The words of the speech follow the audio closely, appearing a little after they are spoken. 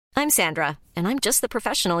I'm Sandra, and I'm just the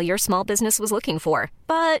professional your small business was looking for.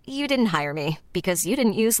 But you didn't hire me because you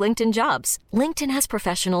didn't use LinkedIn Jobs. LinkedIn has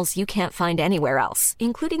professionals you can't find anywhere else,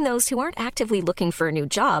 including those who aren't actively looking for a new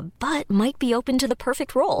job, but might be open to the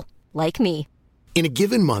perfect role, like me. In a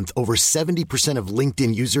given month, over 70% of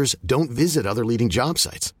LinkedIn users don't visit other leading job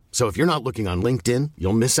sites. So if you're not looking on LinkedIn,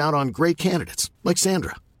 you'll miss out on great candidates like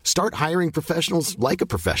Sandra. Start hiring professionals like a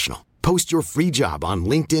professional. Post your free job on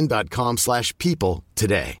linkedin.com/people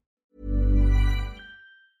today.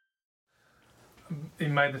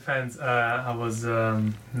 In my defense, I was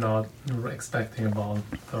not expecting a ball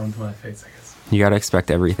thrown to my face, I guess. You gotta expect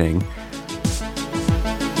everything.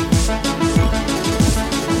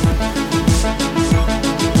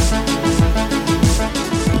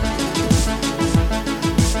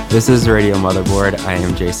 This is Radio Motherboard. I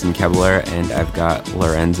am Jason Kebler, and I've got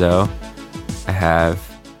Lorenzo. I have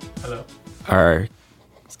Hello. Our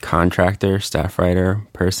contractor, staff writer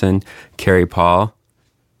person, Carrie Paul.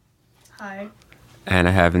 Hi. And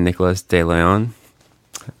I have Nicholas De Leon.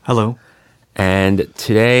 Hello. And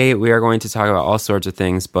today we are going to talk about all sorts of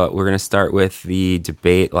things, but we're going to start with the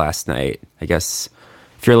debate last night. I guess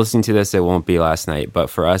if you're listening to this, it won't be last night,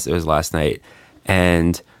 but for us, it was last night.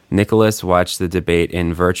 And Nicholas watched the debate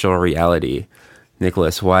in virtual reality.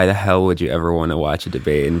 Nicholas, why the hell would you ever want to watch a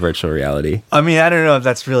debate in virtual reality? I mean, I don't know if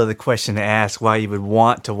that's really the question to ask, why you would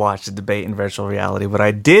want to watch the debate in virtual reality, but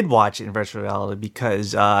I did watch it in virtual reality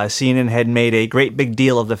because CNN had made a great big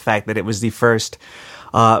deal of the fact that it was the first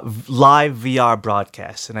live VR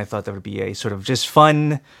broadcast, and I thought that would be a sort of just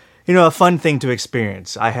fun, a fun thing to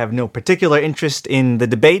experience. I have no particular interest in the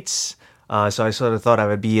debates, so I sort of thought I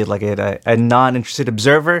would be like a non-interested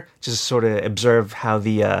observer, just sort of observe how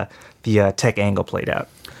the tech angle played out.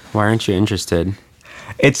 Why aren't you interested?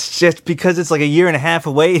 It's just because it's like a year and a half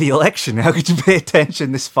away, the election. How could you pay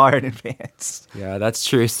attention this far in advance? Yeah, that's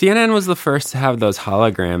true. CNN was the first to have those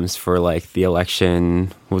holograms for like the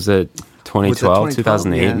election. Was it 2012,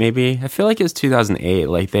 2008 yeah. Maybe? I feel like it was 2008.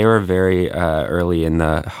 Like they were very early in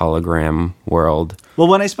the hologram world. Well,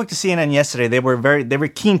 when I spoke to CNN yesterday, they were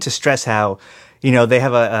keen to stress how, they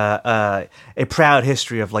have a proud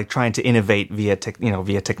history of like trying to innovate via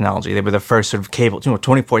technology. They were the first sort of cable,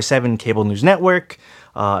 24/7 cable news network,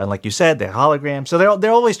 and like you said, they're holograms. So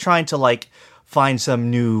they're always trying to like find some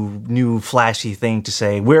new flashy thing to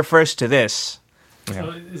say. We're first to this.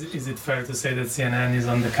 So is it fair to say that CNN is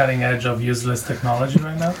on the cutting edge of useless technology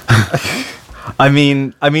right now?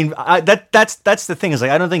 That's the thing is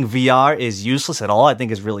like I don't think VR is useless at all. I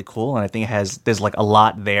think it's really cool, and I think there's like a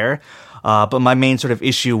lot there. But my main sort of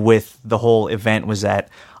issue with the whole event was that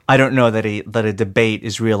I don't know that a debate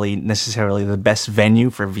is really necessarily the best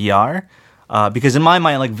venue for VR. Because in my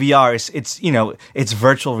mind, like VR it's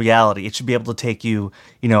virtual reality. It should be able to take you,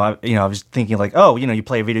 I was thinking like, you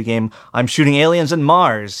play a video game, I'm shooting aliens on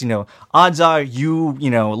Mars. Odds are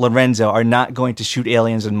Lorenzo are not going to shoot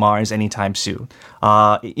aliens on Mars anytime soon.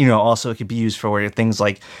 Also it could be used for things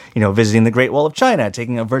like, visiting the Great Wall of China,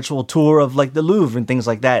 taking a virtual tour of like the Louvre and things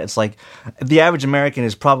like that. It's like the average American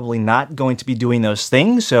is probably not going to be doing those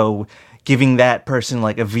things. So giving that person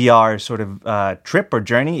like a VR sort of trip or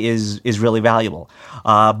journey is really valuable.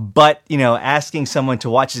 But asking someone to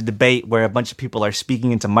watch a debate where a bunch of people are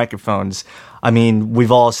speaking into microphones, I mean,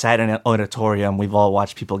 we've all sat in an auditorium, we've all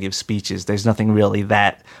watched people give speeches. There's nothing really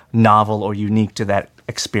that novel or unique to that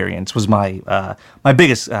experience was my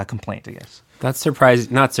biggest complaint, I guess. That's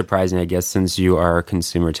not surprising, I guess, since you are a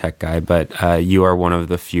consumer tech guy, but you are one of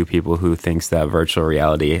the few people who thinks that virtual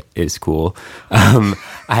reality is cool.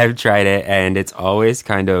 I've tried it, and it's always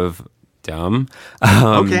kind of dumb.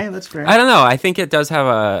 Okay, that's fair. I don't know. I think it does have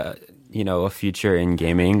a future in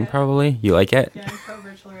gaming, probably. You like it? Yeah, I'm pro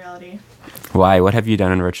virtual reality. Why? What have you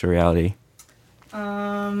done in virtual reality?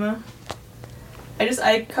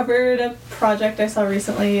 I covered a project I saw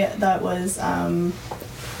recently that was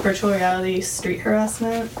virtual reality street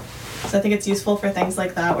harassment. So I think it's useful for things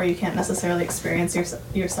like that where you can't necessarily experience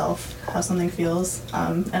yourself how something feels.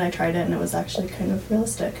 And I tried it and it was actually kind of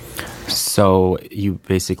realistic. So you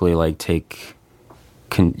basically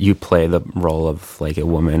you play the role of like a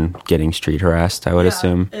woman getting street harassed, I would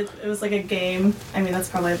assume. It was like a game. I mean, that's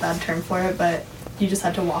probably a bad term for it, but you just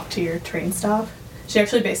had to walk to your train stop. She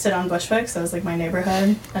actually based it on Bushwick, so it was like my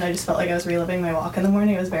neighborhood, and I just felt like I was reliving my walk in the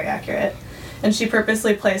morning. It was very accurate. And she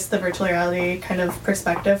purposely placed the virtual reality kind of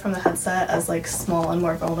perspective from the headset as like small and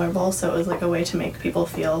more vulnerable, so it was like a way to make people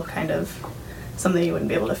feel kind of something you wouldn't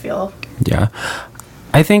be able to feel. Yeah.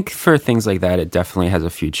 I think for things like that, it definitely has a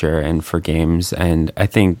future, and for games, and I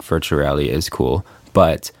think virtual reality is cool,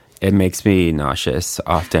 but it makes me nauseous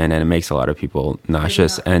often, and it makes a lot of people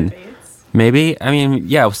nauseous. And Maybe. I mean,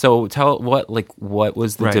 yeah. So what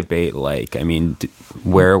was the Right. debate like? I mean,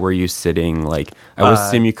 where were you sitting? Like, I would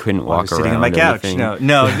assume you couldn't I walk was around. sitting on my or couch. anything.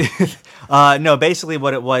 No. Basically,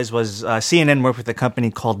 what it was CNN worked with a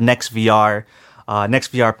company called NextVR.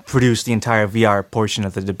 NextVR produced the entire VR portion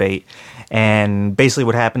of the debate, and basically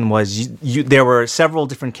what happened was there were several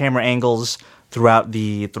different camera angles throughout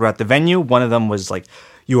the venue. One of them was like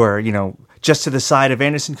you were just to the side of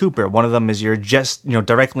Anderson Cooper. One of them is you're just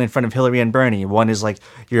directly in front of Hillary and Bernie. One is like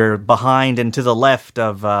you're behind and to the left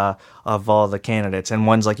of all the candidates, and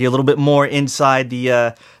one's like you're a little bit more inside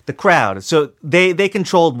the crowd. So they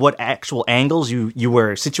controlled what actual angles you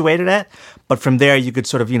were situated at, but from there you could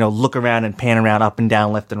sort of look around and pan around up and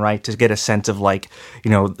down, left and right to get a sense of like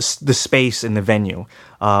the space in the venue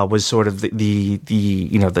was sort of the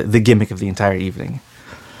gimmick of the entire evening.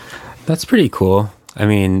 That's pretty cool. I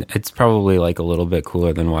mean, it's probably like a little bit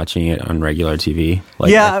cooler than watching it on regular TV.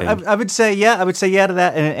 Like, I would say yeah to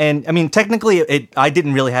that. And I mean, technically, I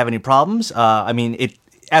didn't really have any problems. I mean, it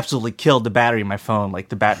absolutely killed the battery in my phone. Like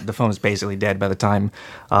the phone was basically dead by the time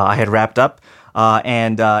I had wrapped up.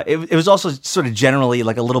 And it was also sort of generally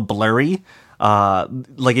like a little blurry.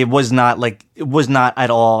 Like it was not at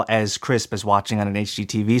all as crisp as watching on an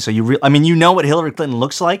HDTV. So you know what Hillary Clinton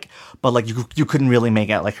looks like, but like you couldn't really make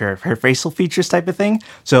out like her facial features type of thing.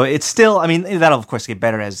 So it's still, I mean, that'll of course get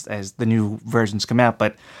better as the new versions come out.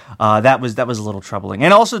 But that was a little troubling.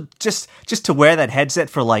 And also just to wear that headset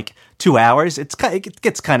for like 2 hours, it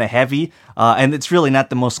gets kind of heavy, and it's really not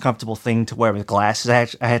the most comfortable thing to wear with glasses.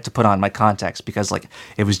 I had to put on my contacts because like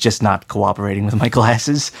it was just not cooperating with my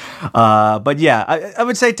glasses. But yeah, I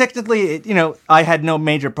would say technically, I had no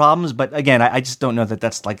major problems. But again, I just don't know that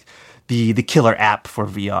that's like the killer app for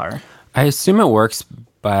VR. I assume it works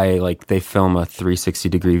by like they film a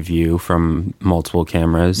 360-degree view from multiple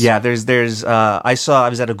cameras. Yeah, there's I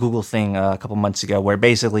was at a Google thing a couple months ago where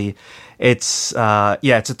basically it's a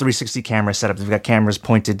 360 camera setup. They've got cameras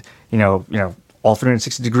pointed, all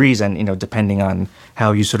 360 degrees, and depending on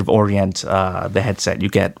how you sort of orient the headset, you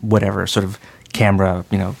get whatever sort of camera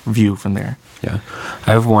view from there. Yeah,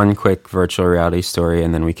 I have one quick virtual reality story,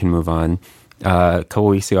 and then we can move on. A couple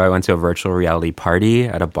weeks ago, I went to a virtual reality party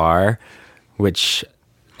at a bar, which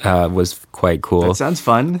was quite cool. That sounds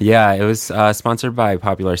fun. Yeah, it was sponsored by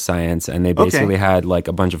Popular Science, and they basically had like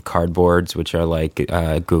a bunch of cardboards, which are like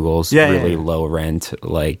Google's really low rent.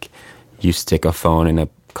 Like you stick a phone in a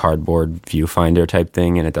cardboard viewfinder type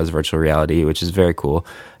thing, and it does virtual reality, which is very cool.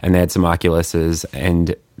 And they had some Oculuses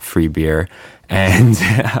and free beer, and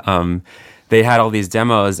they had all these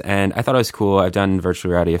demos, and I thought it was cool. I've done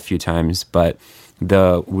virtual reality a few times, but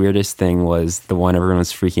the weirdest thing was the one everyone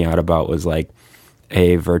was freaking out about was like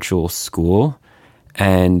a virtual school,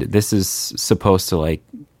 and this is supposed to like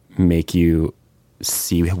make you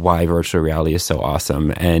see why virtual reality is so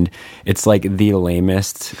awesome. And it's like the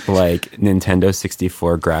lamest like Nintendo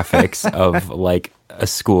 64 graphics of like a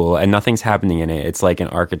school, and nothing's happening in it. It's like an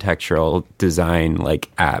architectural design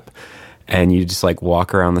like app, and you just like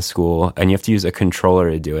walk around the school, and you have to use a controller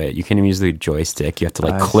to do it. You can't even use the joystick. You have to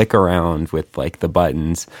like click around with like the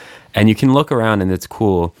buttons, and you can look around, and it's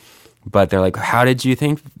cool. But they're like, how did you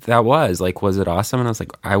think that was? Like, was it awesome? And I was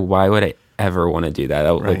like, why would I ever want to do that?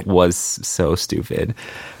 That like, was so stupid.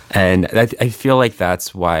 And I feel like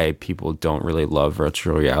that's why people don't really love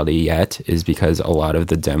virtual reality yet, is because a lot of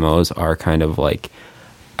the demos are kind of like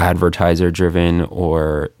advertiser driven,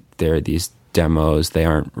 or they're these demos. They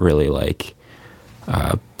aren't really like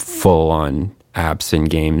full on apps and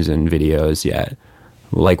games and videos yet.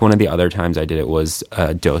 Like one of the other times I did it was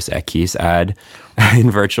a Dos Equis ad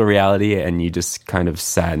in virtual reality, and you just kind of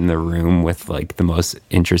sat in the room with like the most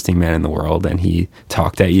interesting man in the world, and he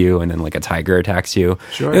talked at you, and then like a tiger attacks you.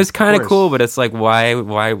 Sure, it was kind of cool, but it's like,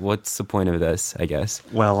 why, what's the point of this, I guess?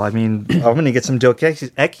 Well, I mean, I'm going to get some Dos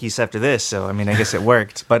Equis after this, so I mean, I guess it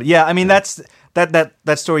worked. But yeah, I mean, that's...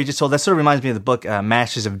 That story you just told, that sort of reminds me of the book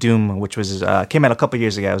Mashes of Doom, which was came out a couple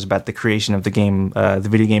years ago. It was about the creation of the game, the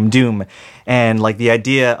video game Doom. And like the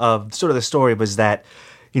idea of sort of the story was that,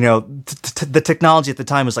 the technology at the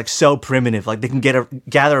time was like so primitive. Like they can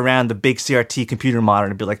gather around the big CRT computer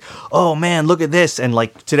monitor and be like, oh man, look at this. And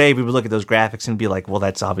like today we would look at those graphics and be like, well,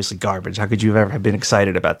 that's obviously garbage. How could you ever have been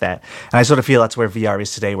excited about that? And I sort of feel that's where VR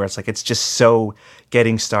is today, where it's like it's just so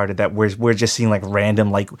getting started that we're just seeing like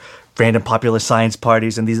random Popular Science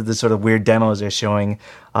parties, and these are the sort of weird demos they're showing.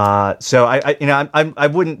 So I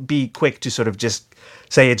wouldn't be quick to sort of just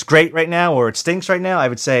say it's great right now or it stinks right now. I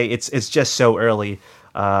would say it's just so early.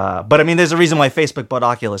 But I mean, there's a reason why Facebook bought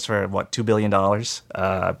Oculus for what, $2 billion,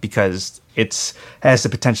 because it has the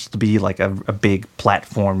potential to be like a big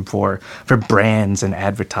platform for brands and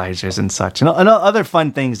advertisers and such, and other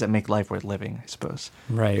fun things that make life worth living, I suppose.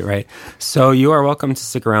 Right. So you are welcome to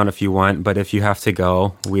stick around if you want, but if you have to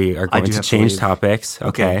go, we are going to change topics.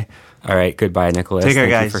 Okay. All right. Goodbye, Nicholas. Take care,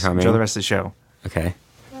 Thank guys. you for coming. Enjoy the rest of the show. Okay.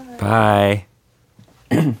 Bye.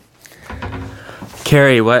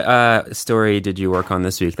 Carrie, what story did you work on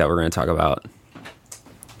this week that we're going to talk about?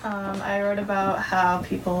 I wrote about how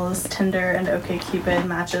people's Tinder and OkCupid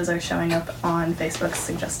matches are showing up on Facebook's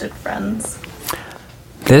suggested friends.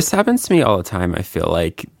 This happens to me all the time, I feel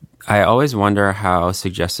like. I always wonder how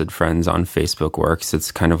suggested friends on Facebook works.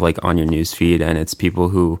 It's kind of like on your newsfeed, and it's people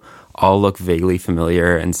who all look vaguely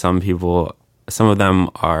familiar, and some of them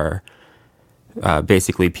are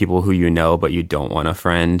basically people who you know but you don't want a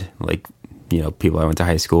friend, like, you know, people I went to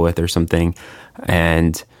high school with or something.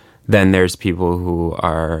 And then there's people who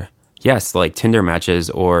are, yes, like Tinder matches,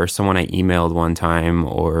 or someone I emailed one time,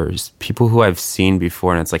 or people who I've seen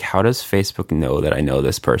before. And it's like, how does Facebook know that I know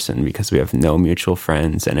this person? Because we have no mutual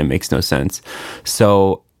friends and it makes no sense.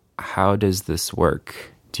 So how does this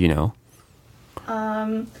work? Do you know?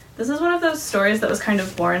 This is one of those stories that was kind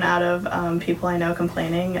of born out of people I know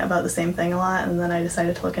complaining about the same thing a lot, and then I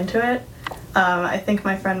decided to look into it. I think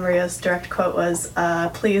my friend Maria's direct quote was,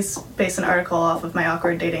 please base an article off of my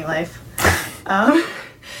awkward dating life.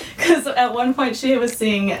 Because at one point she was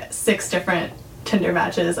seeing 6 different Tinder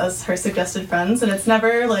matches as her suggested friends, and it's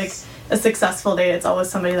never like a successful date. It's always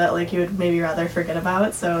somebody that like you would maybe rather forget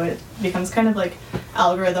about, so it becomes kind of like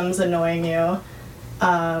algorithms annoying you.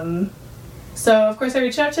 So of course I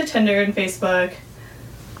reached out to Tinder and Facebook.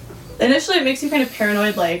 Initially it makes you kind of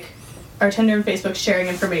paranoid, like, are Tinder and Facebook sharing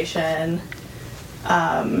information?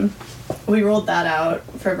 We ruled that out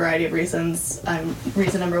for a variety of reasons.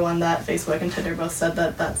 Reason number one, that Facebook and Tinder both said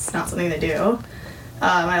that that's not something they do.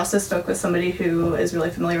 I also spoke with somebody who is really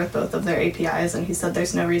familiar with both of their APIs, and he said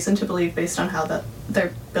there's no reason to believe, based on how that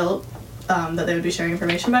they're built, that they would be sharing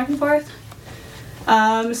information back and forth.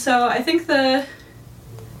 So I think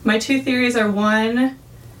my 2 theories are, one,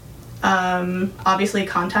 obviously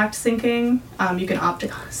contact syncing. You can opt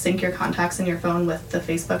to sync your contacts in your phone with the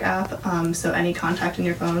Facebook app, so any contact in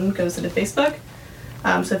your phone goes into Facebook.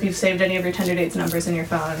 So if you've saved any of your Tinder dates numbers in your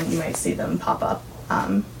phone, you might see them pop up,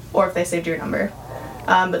 or if they saved your number.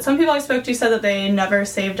 But some people I spoke to said that they never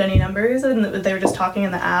saved any numbers and that they were just talking in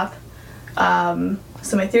the app.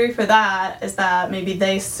 So my theory for that is that maybe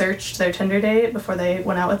they searched their Tinder date before they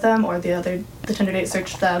went out with them, or the Tinder date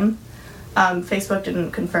searched them. Facebook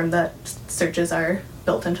didn't confirm that searches are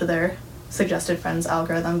built into their suggested friends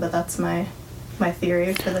algorithm, but that's my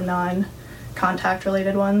theory for the non-contact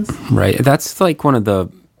related ones. Right. That's like one of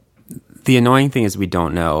the annoying thing is we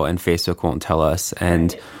don't know, and Facebook won't tell us.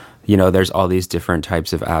 And, right. You know, there's all these different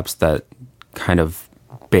types of apps that kind of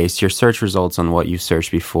base your search results on what you've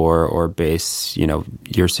searched before, or base, you know,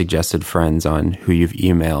 your suggested friends on who you've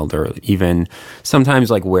emailed, or even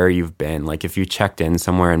sometimes like where you've been. Like if you checked in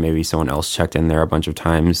somewhere and maybe someone else checked in there a bunch of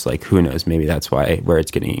times, like who knows, maybe that's where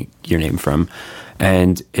it's getting your name from.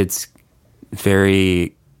 And it's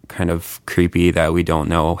very kind of creepy that we don't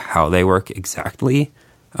know how they work exactly.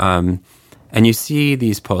 And you see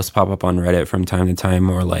these posts pop up on Reddit from time to time,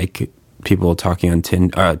 or like people talking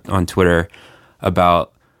on Twitter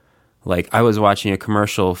about, like, I was watching a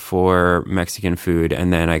commercial for Mexican food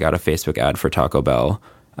and then I got a Facebook ad for Taco Bell,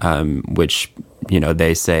 which, you know,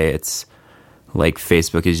 they say it's like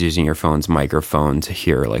Facebook is using your phone's microphone to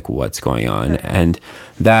hear like what's going on. And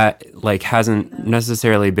that like hasn't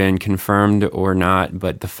necessarily been confirmed or not,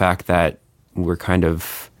 but the fact that we're kind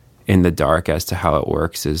of in the dark as to how it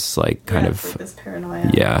works is like kind of like this paranoia.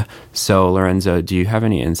 Yeah. So Lorenzo, do you have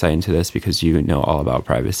any insight into this, because you know all about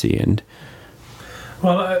privacy? And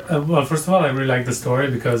well, first of all, I really like the story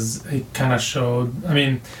because it kind of showed, I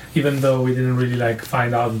mean, even though we didn't really like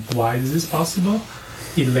find out why this is possible,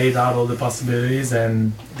 it laid out all the possibilities,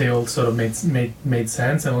 and they all sort of made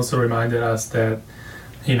sense, and also reminded us that,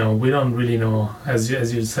 you know, we don't really know, as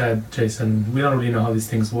you said, Jason, we don't really know how these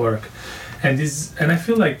things work. And I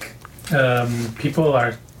feel like people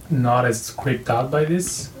are not as creeped out by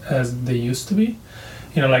this as they used to be.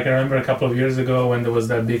 You know, like I remember a couple of years ago when there was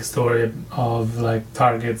that big story of like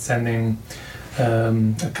Target sending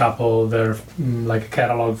a couple their like a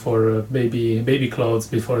catalog for baby clothes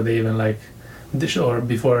before they even like, or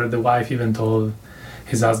before the wife even told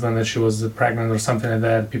his husband that she was pregnant or something like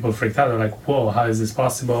that. People freaked out. They're like, "Whoa, how is this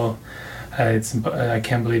possible?" I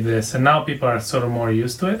can't believe this. And now people are sort of more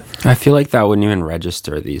used to it. I feel like that wouldn't even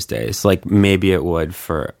register these days. Like maybe it would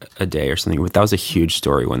for a day or something, but that was a huge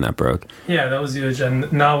story when that broke. Yeah, that was huge.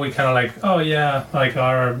 And now we kind of like, oh yeah, like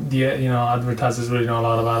advertisers really know a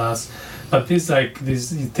lot about us. But this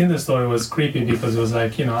Tinder story was creepy because it was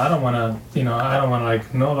like, I don't want to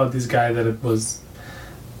like know about this guy that it was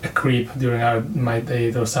a creep during my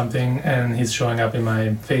date or something, and he's showing up in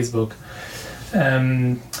my Facebook.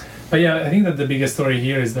 But yeah, I think that the biggest story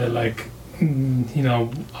here is that like,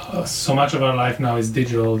 so much of our life now is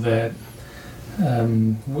digital that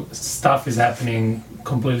stuff is happening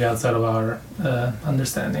completely outside of our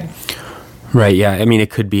understanding. Right, yeah. I mean, it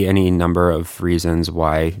could be any number of reasons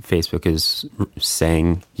why Facebook is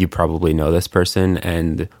saying you probably know this person,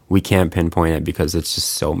 and we can't pinpoint it because it's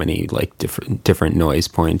just so many like different noise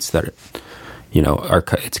points that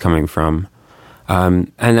it's coming from.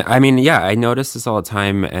 And I mean, yeah, I notice this all the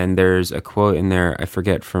time, and there's a quote in there, I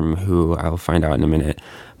forget from who, I'll find out in a minute,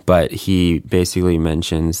 but he basically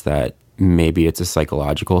mentions that maybe it's a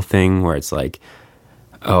psychological thing where it's like,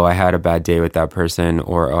 oh, I had a bad day with that person,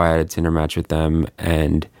 or oh, I had a Tinder match with them,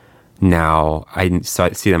 and now I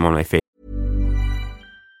see them on my face.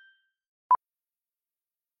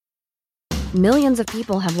 Millions of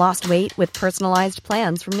people have lost weight with personalized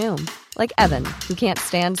plans from Noom. Like Evan, who can't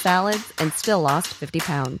stand salads and still lost 50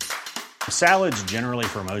 pounds. Salads generally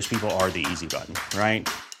for most people are the easy button, right?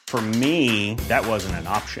 For me, that wasn't an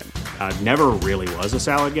option. I never really was a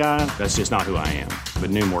salad guy. That's just not who I am. But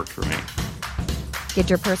Noom worked for me. Get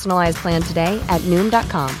your personalized plan today at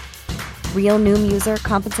Noom.com. Real Noom user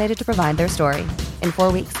compensated to provide their story. In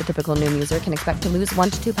 4 weeks, the typical Noom user can expect to lose 1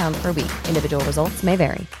 to 2 pounds per week. Individual results may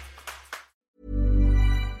vary.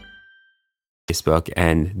 Facebook,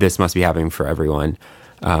 and this must be happening for everyone,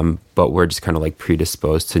 but we're just kind of like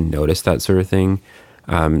predisposed to notice that sort of thing.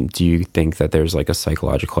 Do you think that there's like a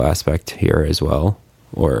psychological aspect here as well,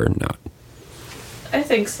 or not? I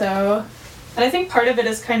think so. And I think part of it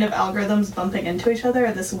is kind of algorithms bumping into each other,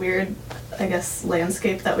 this weird, I guess,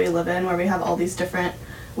 landscape that we live in where we have all these different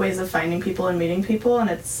ways of finding people and meeting people, and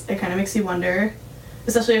it kind of makes you wonder,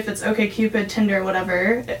 especially if it's OkCupid, Tinder,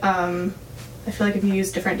 whatever. I feel like if you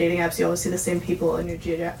use different dating apps, you always see the same people in your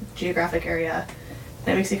geographic area.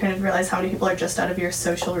 And it makes you kind of realize how many people are just out of your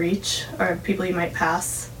social reach, or people you might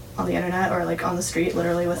pass on the internet or like on the street,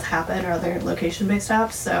 literally with Happen or other location-based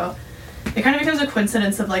apps. So it kind of becomes a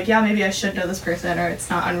coincidence of like, yeah, maybe I should know this person, or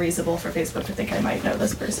it's not unreasonable for Facebook to think I might know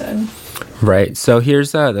this person. Right. So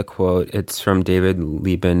here's the quote. It's from David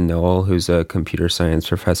Lieben-Noel, who's a computer science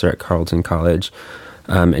professor at Carleton College.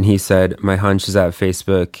 And he said, "My hunch is that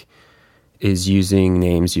Facebook is using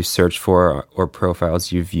names you search for or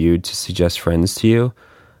profiles you viewed to suggest friends to you.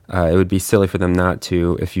 It would be silly for them not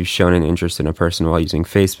to. If you've shown an interest in a person while using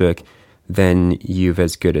Facebook, then you've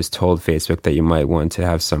as good as told Facebook that you might want to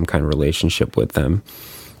have some kind of relationship with them."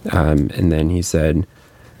 And then he said,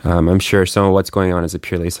 "I'm sure some of what's going on is a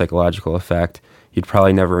purely psychological effect. You'd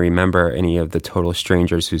probably never remember any of the total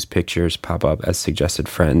strangers whose pictures pop up as suggested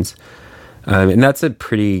friends." And that's a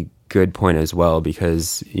pretty good point as well,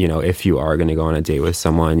 because if you are going to go on a date with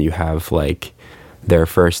someone, you have like their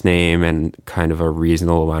first name and kind of a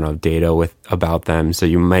reasonable amount of data about them, so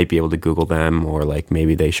you might be able to Google them, or like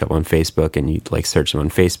maybe they show up on Facebook and you like search them on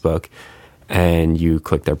Facebook and you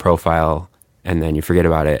click their profile and then you forget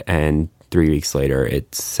about it, and 3 weeks later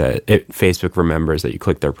Facebook remembers that you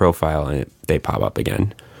clicked their profile and they pop up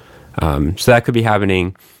again. So that could be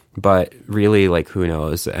happening. But really, like, who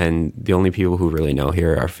knows? And the only people who really know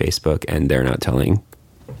here are Facebook, and they're not telling.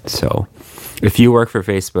 So if you work for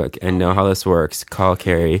Facebook and know how this works, call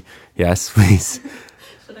Carrie. Yes, please.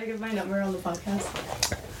 Should I give my number on the podcast?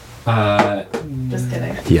 Just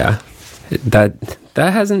kidding. Yeah. That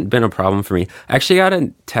hasn't been a problem for me. I actually got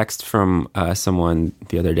a text from someone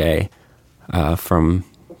the other day from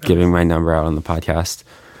giving my number out on the podcast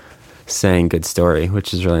saying good story,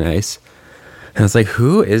 which is really nice. And I was like,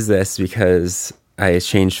 who is this? Because I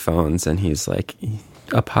changed phones, and he's like,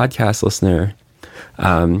 a podcast listener.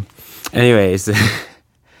 Anyways,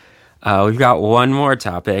 we've got one more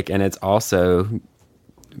topic, and it's also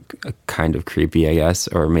kind of creepy, I guess,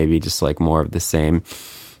 or maybe just like more of the same.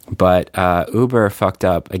 But Uber fucked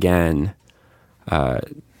up again. A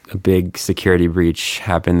big security breach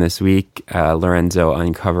happened this week. Lorenzo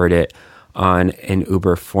uncovered it on an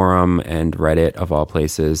Uber forum and Reddit, of all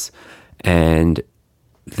places. And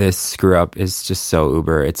this screw up is just so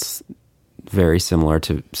Uber. It's very similar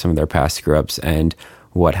to some of their past screw ups. And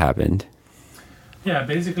what happened? Yeah,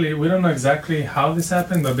 basically, we don't know exactly how this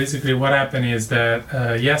happened, but basically what happened is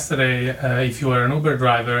that yesterday, if you were an Uber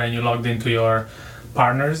driver and you logged into your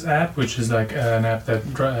Partners app, which is like an app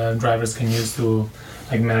that drivers can use to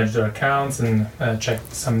like manage their accounts and check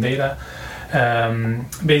some data.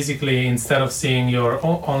 Basically, instead of seeing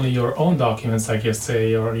only your own documents, like you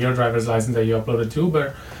say your driver's license that you uploaded to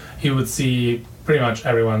Uber, you would see pretty much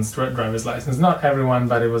everyone's driver's license. Not everyone,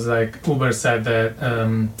 but it was like Uber said that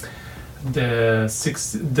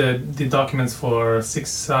the documents for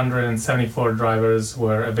 674 drivers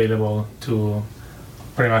were available to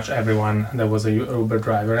pretty much everyone that was a Uber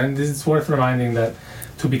driver. And this is worth reminding that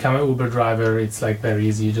to become an Uber driver, it's like very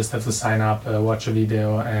easy. You just have to sign up, watch a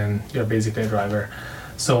video, and you're basically a driver.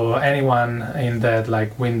 So anyone in that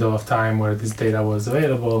like window of time where this data was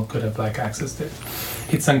available could have like accessed it.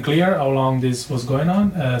 It's unclear how long this was going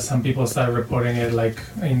on. Some people started reporting it like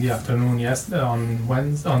in the afternoon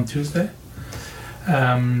on Tuesday.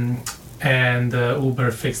 And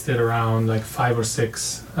Uber fixed it around like 5 or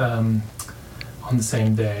 6 on the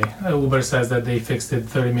same day. Uber says that they fixed it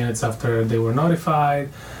 30 minutes after they were notified.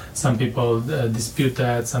 Some people dispute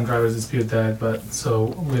that, some drivers dispute that, but so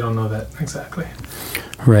we don't know that exactly.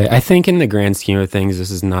 Right. I think in the grand scheme of things,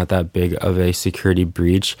 this is not that big of a security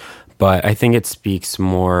breach, but I think it speaks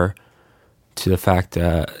more to the fact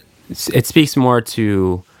it speaks more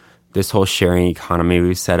to this whole sharing economy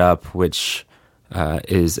we've set up, which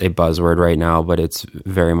is a buzzword right now, but it's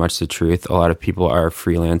very much the truth. A lot of people are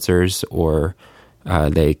freelancers or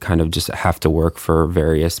they kind of just have to work for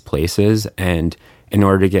various places. And in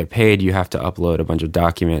order to get paid, you have to upload a bunch of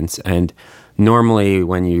documents. And normally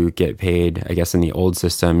when you get paid, I guess in the old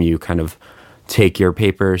system, you kind of take your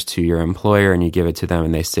papers to your employer and you give it to them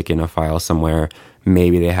and they stick in a file somewhere.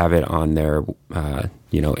 Maybe they have it on their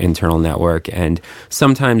internal network. And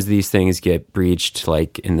sometimes these things get breached,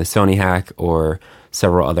 like in the Sony hack or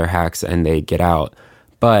several other hacks, and they get out.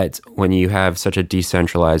 But when you have such a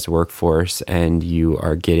decentralized workforce and you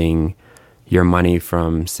are getting your money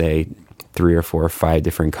from, say, 3 or 4 or 5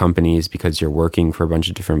 different companies because you're working for a bunch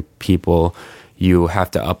of different people, you have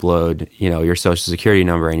to upload, your social security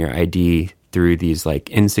number and your ID through these like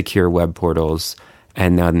insecure web portals.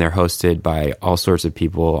 And then they're hosted by all sorts of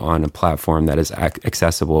people on a platform that is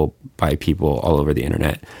accessible by people all over the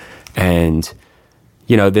internet. And,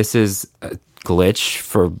 this is a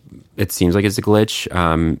glitch it seems like it's a glitch.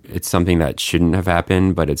 It's something that shouldn't have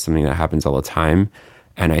happened, but it's something that happens all the time.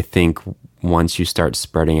 And I think once you start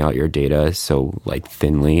spreading out your data so like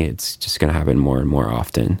thinly, it's just going to happen more and more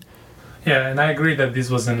often. Yeah, and I agree that this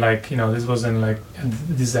wasn't a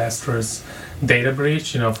disastrous data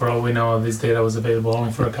breach. For all we know, this data was available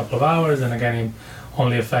only for a couple of hours, and again, it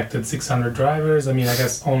only affected 600 drivers. I mean, I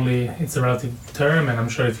guess it's a relative term, and I'm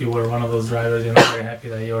sure if you were one of those drivers, you're not very happy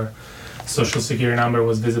that your social security number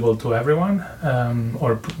was visible to everyone,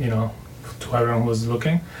 or to everyone who was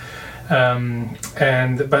looking.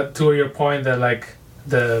 But to your point that like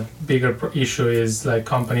the bigger issue is like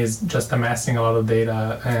companies just amassing a lot of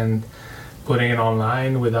data and putting it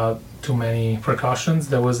online without too many precautions.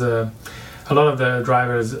 There was a lot of the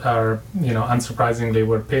drivers unsurprisingly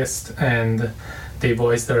were pissed, and they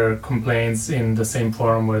voiced their complaints in the same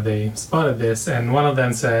forum where they spotted this. And one of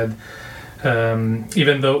them said,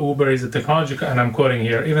 even though Uber is a technology, and I'm quoting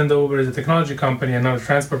here, even though Uber is a technology company and not a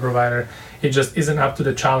transport provider, it just isn't up to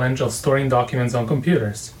the challenge of storing documents on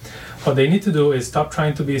computers. What they need to do is stop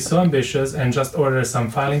trying to be so ambitious and just order some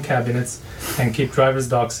filing cabinets and keep driver's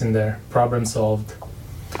docs in there. Problem solved.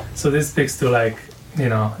 So this speaks to I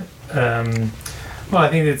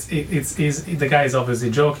think it's the guy is obviously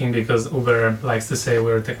joking because Uber likes to say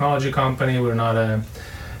we're a technology company, we're not a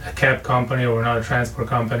cab company, or we're not a transport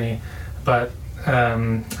company. But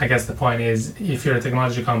I guess the point is, if you're a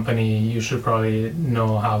technology company, you should probably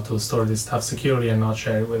know how to store this stuff securely and not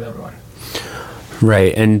share it with everyone.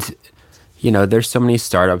 Right. And, there's so many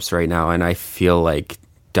startups right now, and I feel like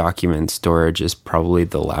document storage is probably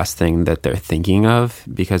the last thing that they're thinking of,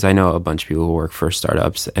 because I know a bunch of people who work for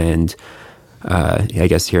startups and I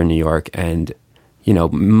guess here in New York, and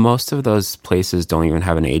most of those places don't even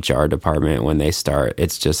have an HR department when they start.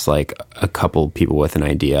 It's just like a couple people with an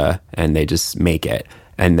idea and they just make it,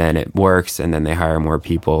 and then it works, and then they hire more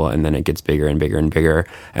people, and then it gets bigger and bigger and bigger.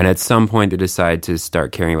 And at some point they decide to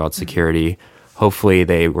start caring about security. Hopefully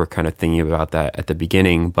they were kind of thinking about that at the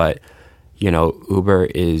beginning, but Uber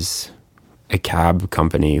is a cab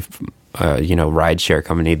company, rideshare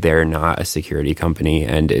company. They're not a security company,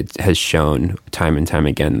 and it has shown time and time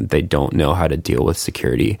again they don't know how to deal with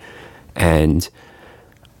security. And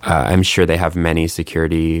I'm sure they have many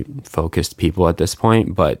security focused people at this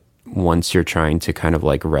point, but once you're trying to kind of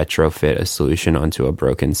like retrofit a solution onto a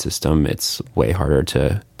broken system, it's way harder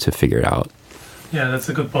to figure it out. Yeah, that's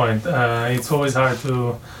a good point. It's always hard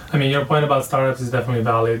to. I mean, your point about startups is definitely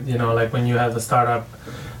valid. You know, like when you have a startup,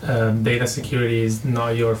 data security is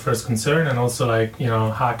not your first concern, and also like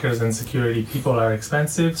hackers and security people are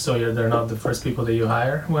expensive, so they're not the first people that you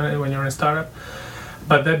hire when you're in a startup.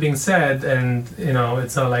 But that being said, and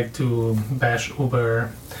it's not like to bash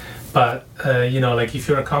Uber, but like if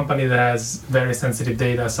you're a company that has very sensitive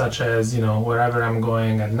data, such as wherever I'm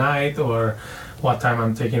going at night or what time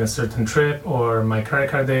I'm taking a certain trip or my credit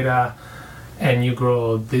card data, and you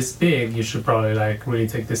grow this big, you should probably like really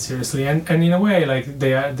take this seriously. And in a way, like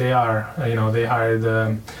they are they hired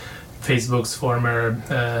Facebook's former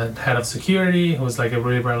head of security, who's like a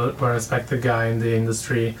really well-respected guy in the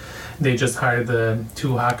industry. They just hired the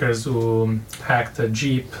two hackers who hacked a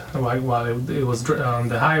Jeep while it was on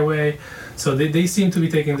the highway. So they seem to be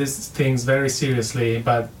taking these things very seriously,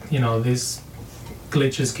 but these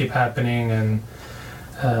glitches keep happening, and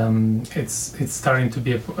it's starting to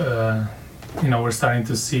be we're starting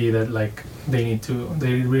to see that like they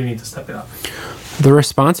really need to step it up. The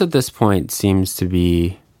response at this point seems to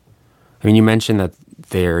be, I mean, you mentioned that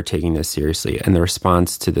they're taking this seriously, and the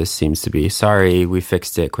response to this seems to be, sorry, we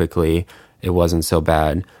fixed it quickly, it wasn't so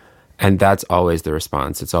bad. And that's always the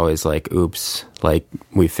response. It's always like, oops, like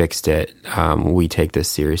we fixed it, we take this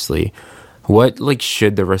seriously. What like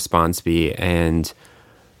should the response be, and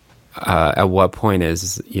at what point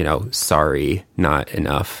is sorry not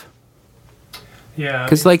enough? Yeah,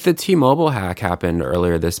 because like the T-Mobile hack happened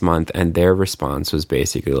earlier this month, and their response was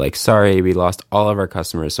basically like, sorry, we lost all of our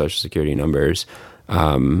customers' social security numbers.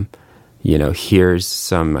 Here's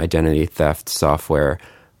some identity theft software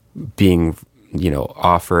being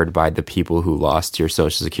offered by the people who lost your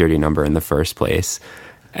social security number in the first place.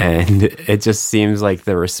 And it just seems like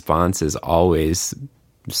the response is always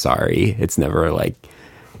sorry. It's never like,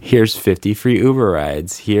 here's 50 free Uber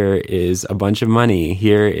rides, here is a bunch of money,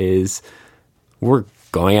 we're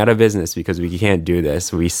going out of business because we can't do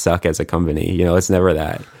this, we suck as a company. It's never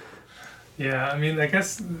that. Yeah, I mean, I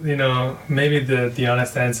guess maybe the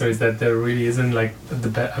honest answer is that there really isn't like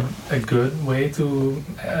a good way to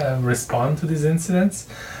respond to these incidents.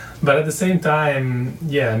 But at the same time,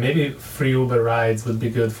 yeah, maybe free Uber rides would be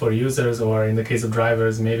good for users, or in the case of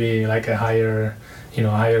drivers, maybe like a higher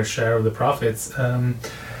share of the profits.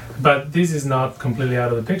 But this is not completely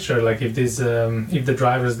out of the picture. Like if the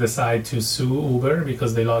drivers decide to sue Uber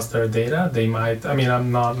because they lost their data, they might. I mean,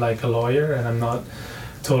 I'm not like a lawyer, and I'm not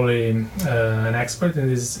totally an expert in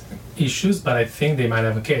these issues, but I think they might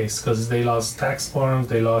have a case because they lost tax forms,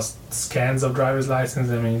 they lost scans of driver's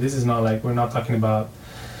license. I mean, this is not like, we're not talking about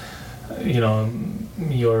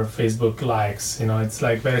your Facebook likes. It's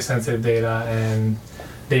like very sensitive data, and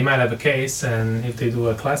they might have a case, and if they do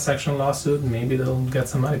a class action lawsuit, maybe they'll get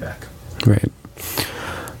some money back. Right.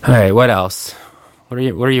 All right, what else? What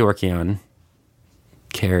are you working on,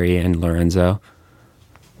 Carrie and Lorenzo?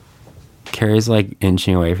 Carrie's like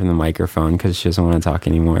inching away from the microphone because she doesn't want to talk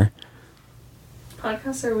anymore.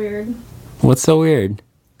 Podcasts are weird. What's so weird?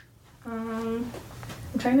 I'm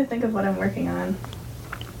trying to think of what I'm working on.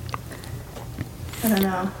 I don't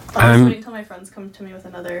know. I'll just wait until my friends come to me with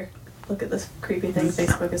another look at this creepy thing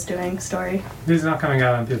Facebook is doing story. This is not coming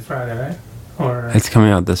out until Friday, right? Or it's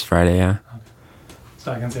coming out this Friday, yeah. Okay.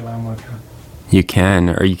 So I can say what I'm working on. You can,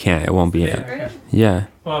 or you can't. It won't be. Yeah.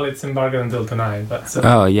 Well, it's embargoed until tonight, but. So,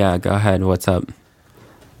 oh yeah, go ahead. What's up?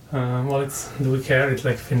 Well, do we care? It's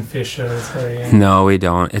like Finn Fisher. It's very. No, we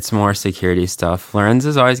don't. It's more security stuff.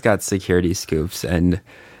 Lorenzo's always got security scoops, and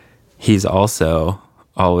he's also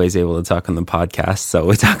always able to talk on the podcast. So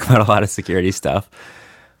we talk about a lot of security stuff.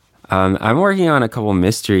 I'm working on a couple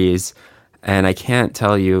mysteries, and I can't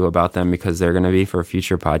tell you about them because they're going to be for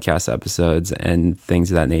future podcast episodes and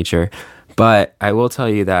things of that nature. But I will tell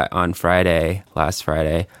you that on last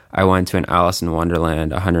Friday, I went to an Alice in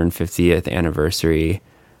Wonderland 150th anniversary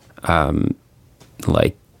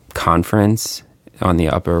conference on the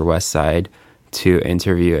Upper West Side to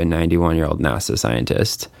interview a 91-year-old NASA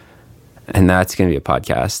scientist. And that's going to be a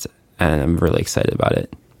podcast, and I'm really excited about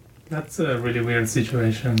it. That's a really weird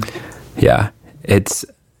situation. Yeah, it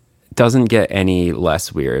doesn't get any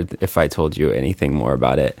less weird if I told you anything more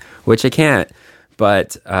about it, which I can't,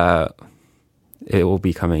 but it will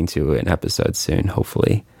be coming to an episode soon,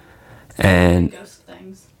 hopefully. And ghost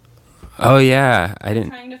things. Oh yeah, I'm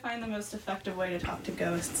trying to find the most effective way to talk to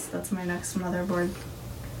ghosts. That's my next motherboard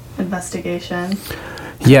investigation.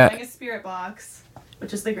 Yeah. I'm buying a spirit box,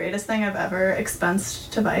 which is the greatest thing I've ever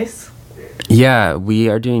expensed to Vice. Yeah, we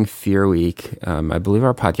are doing Fear Week. I believe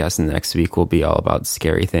our podcast next week will be all about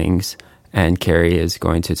scary things, and Carrie is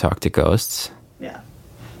going to talk to ghosts. Yeah.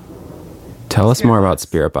 Tell us more about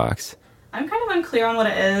Spirit Box. I'm kind of of unclear on what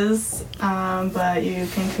it is, but you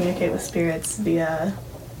can communicate with spirits via,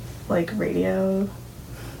 like, radio.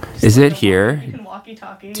 Is it here? You can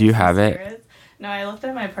walkie-talkie. Do you have it? Spirits. No, I looked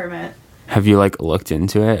at my apartment. Have you, like, looked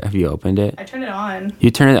into it? Have you opened it? I turned it on.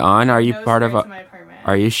 You turn it on? Are you No part of spirits in my apartment.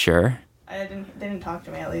 Are you sure? They didn't talk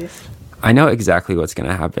to me, at least. I know exactly what's going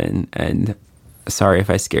to happen, and sorry if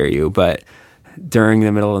I scare you, but during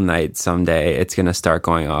the middle of the night someday it's going to start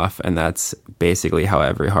going off, and that's basically how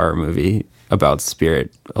every horror movie about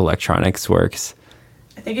spirit electronics works.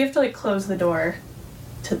 I think you have to, like, close the door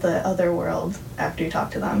to the other world after you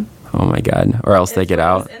talk to them. Oh my god. Or else they get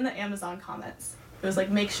out. It was in the Amazon comments. It was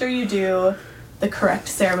like, make sure you do the correct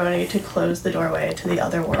ceremony to close the doorway to the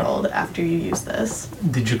other world after you use this.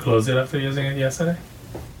 Did you close it after using it yesterday?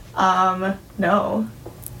 No.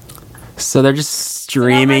 So they're just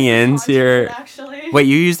streaming into your... Actually. Wait,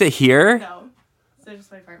 you used it here? No. Is it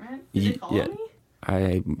just my apartment? Did it follow me?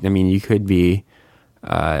 I mean, you could be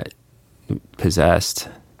possessed.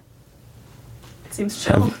 It seems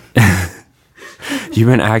chill. You've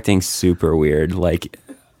been acting super weird, like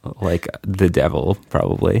the devil,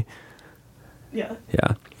 probably. Yeah.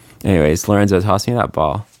 Yeah. Anyways, Lorenzo, toss me that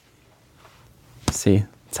ball. See,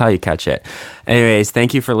 that's how you catch it. Anyways,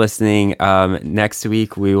 thank you for listening. Next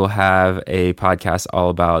week, we will have a podcast all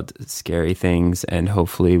about scary things, and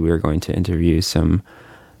hopefully we're going to interview some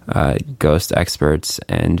ghost experts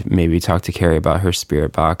and maybe talk to Carrie about her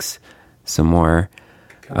spirit box some more.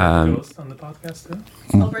 Can I have a ghost on the podcast too?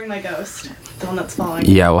 I'll bring my ghost, the one that's falling.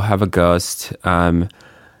 Yeah, we'll have a ghost.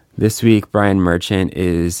 This week, Brian Merchant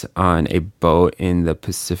is on a boat in the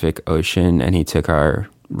Pacific Ocean, and he took our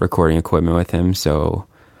recording equipment with him. So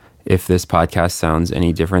if this podcast sounds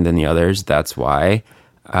any different than the others, that's why.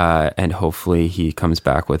 And hopefully he comes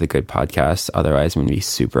back with a good podcast. Otherwise, I'm going to be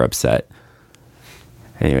super upset.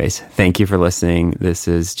 Anyways, thank you for listening. This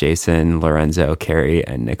is Jason, Lorenzo, Carrie,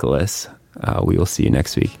 and Nicholas. We will see you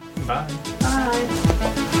next week. Bye. Bye.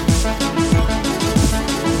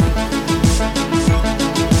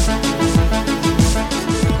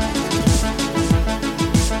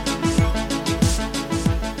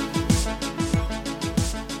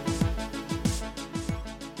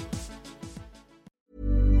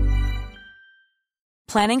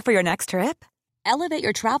 Planning for your next trip? Elevate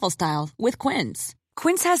your travel style with Quince.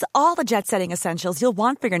 Quince has all the jet-setting essentials you'll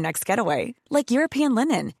want for your next getaway, like European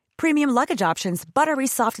linen, premium luggage options, buttery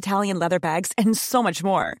soft Italian leather bags, and so much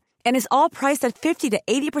more. And is all priced at 50 to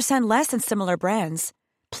 80% less than similar brands.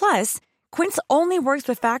 Plus, Quince only works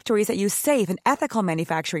with factories that use safe and ethical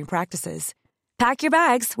manufacturing practices. Pack your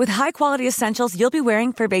bags with high-quality essentials you'll be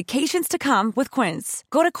wearing for vacations to come with Quince.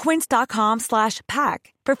 Go to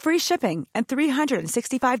quince.com/pack for free shipping and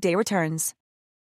 365-day returns.